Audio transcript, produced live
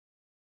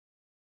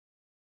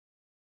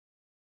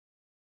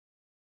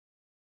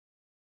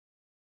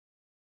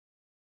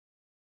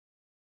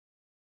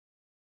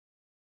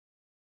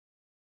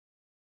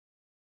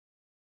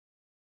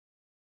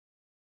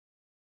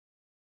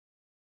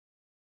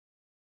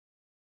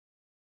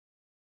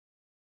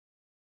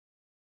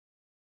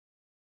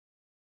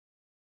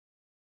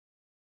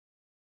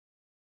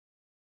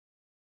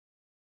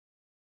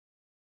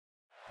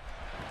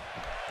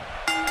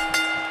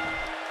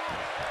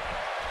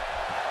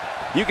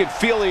You can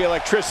feel the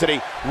electricity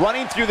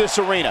running through this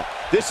arena.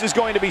 This is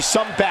going to be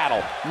some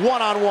battle,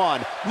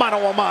 one-on-one,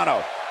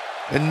 mano-a-mano.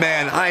 And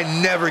man, I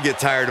never get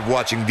tired of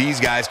watching these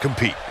guys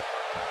compete.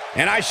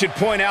 And I should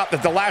point out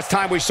that the last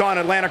time we saw an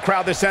Atlanta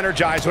crowd this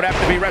energized would have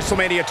to be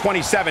WrestleMania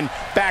 27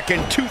 back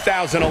in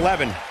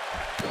 2011.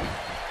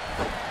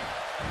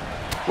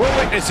 We're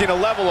witnessing a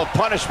level of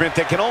punishment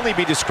that can only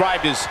be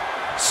described as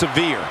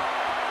severe.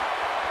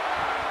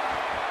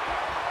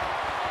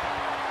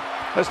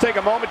 Let's take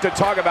a moment to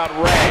talk about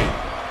Rhett.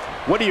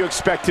 What do you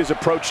expect his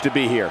approach to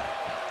be here?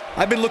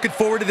 I've been looking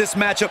forward to this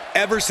matchup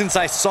ever since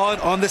I saw it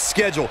on the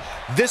schedule.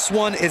 This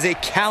one is a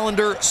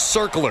calendar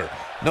circler,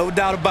 no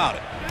doubt about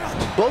it.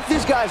 Both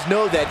these guys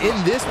know that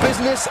in this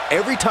business,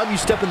 every time you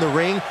step in the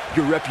ring,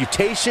 your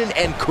reputation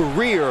and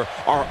career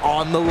are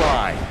on the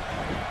line.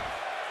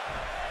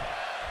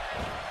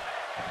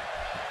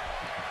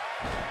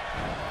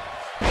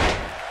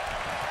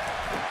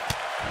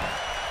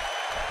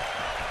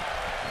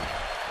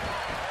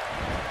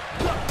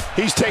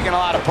 He's taking a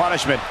lot of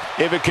punishment.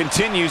 If it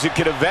continues, it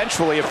could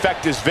eventually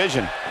affect his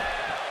vision.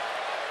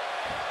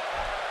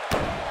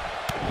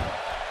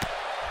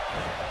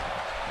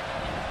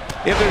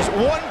 If there's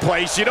one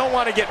place you don't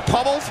want to get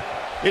pummeled,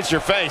 it's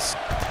your face.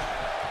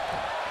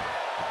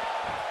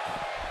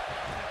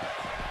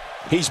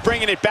 He's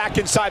bringing it back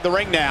inside the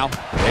ring now.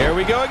 There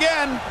we go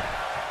again.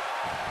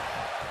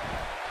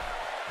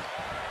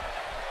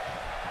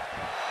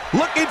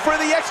 Looking for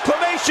the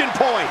exclamation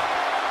point.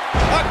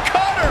 A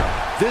cutter!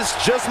 This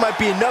just might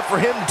be enough for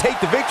him to take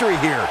the victory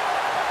here.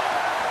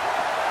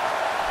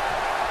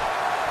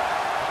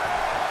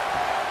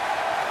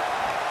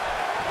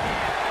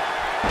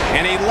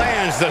 And he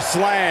lands the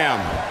slam.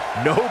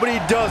 Nobody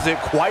does it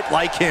quite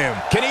like him.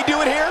 Can he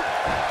do it here? 1,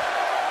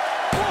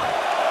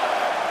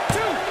 2.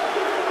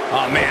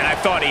 Oh man, I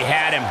thought he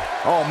had him.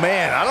 Oh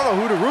man, I don't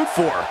know who to root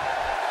for.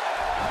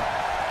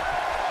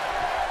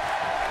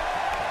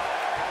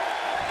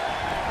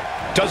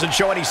 Doesn't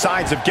show any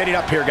signs of getting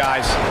up here,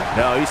 guys.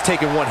 No, he's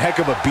taking one heck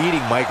of a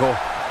beating, Michael.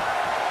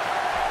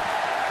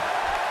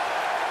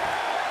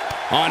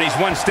 Oh, and he's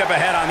one step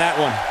ahead on that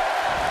one.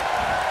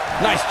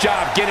 Nice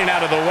job getting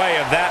out of the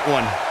way of that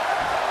one.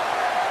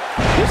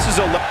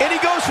 And he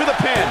goes for the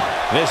pin.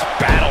 This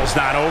battle's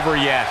not over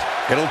yet.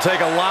 It'll take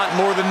a lot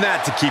more than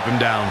that to keep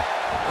him down.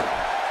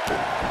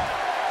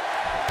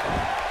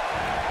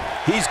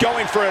 He's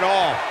going for it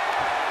all.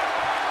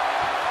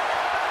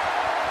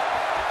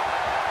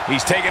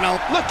 He's taking a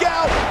look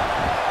out.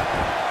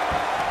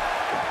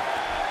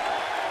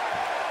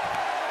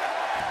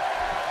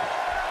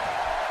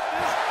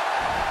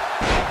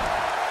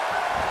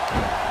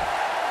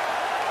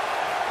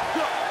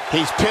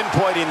 He's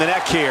pinpointing the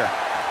neck here.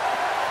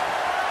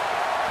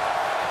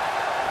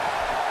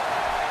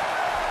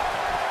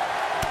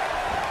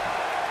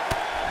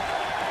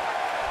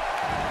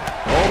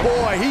 Oh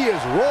boy, he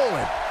is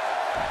rolling.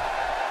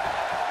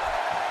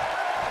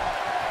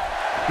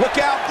 Look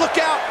out, look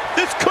out.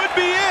 This could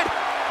be it.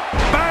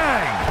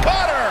 Bang!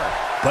 Cutter!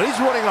 But he's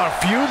running on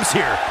fumes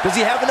here. Does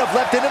he have enough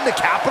left in him to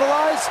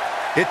capitalize?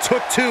 It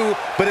took two,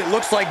 but it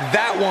looks like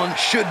that one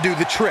should do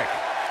the trick.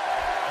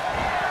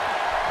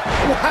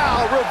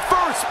 Wow,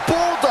 reverse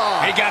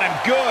bulldog. He got him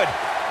good.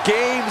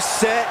 Game,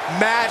 set,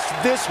 match.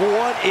 This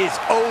one is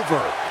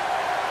over.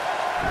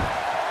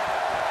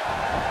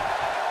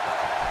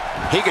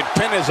 He could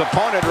pin his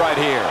opponent right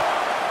here.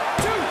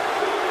 2,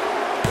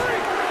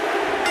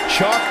 3.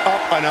 Chalk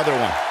up another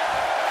one.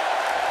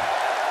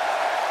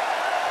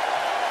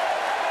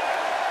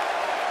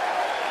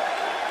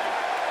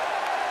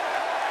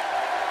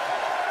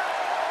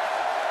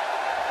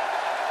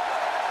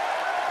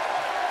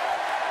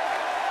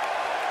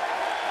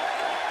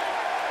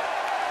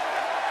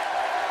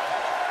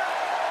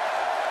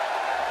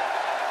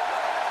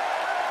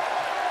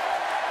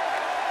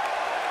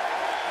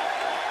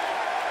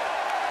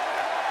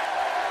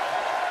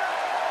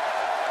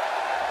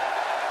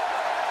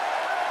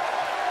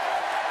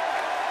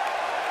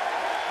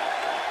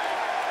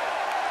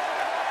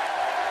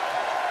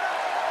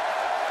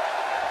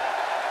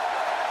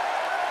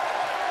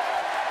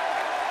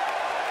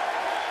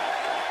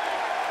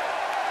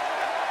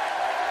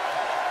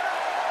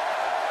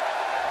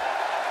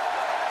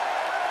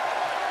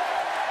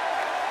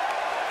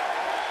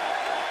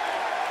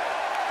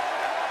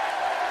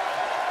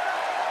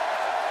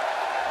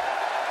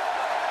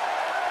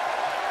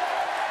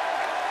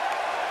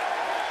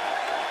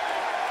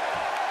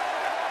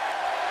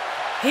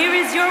 Here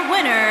is your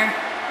winner,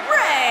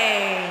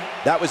 Ray.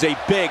 That was a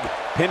big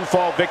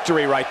pinfall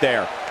victory right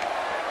there.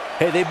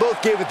 Hey, they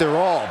both gave it their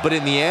all, but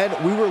in the end,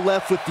 we were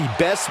left with the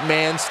best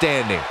man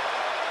standing.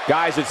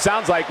 Guys, it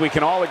sounds like we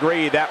can all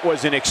agree that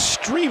was an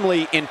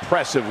extremely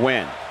impressive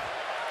win.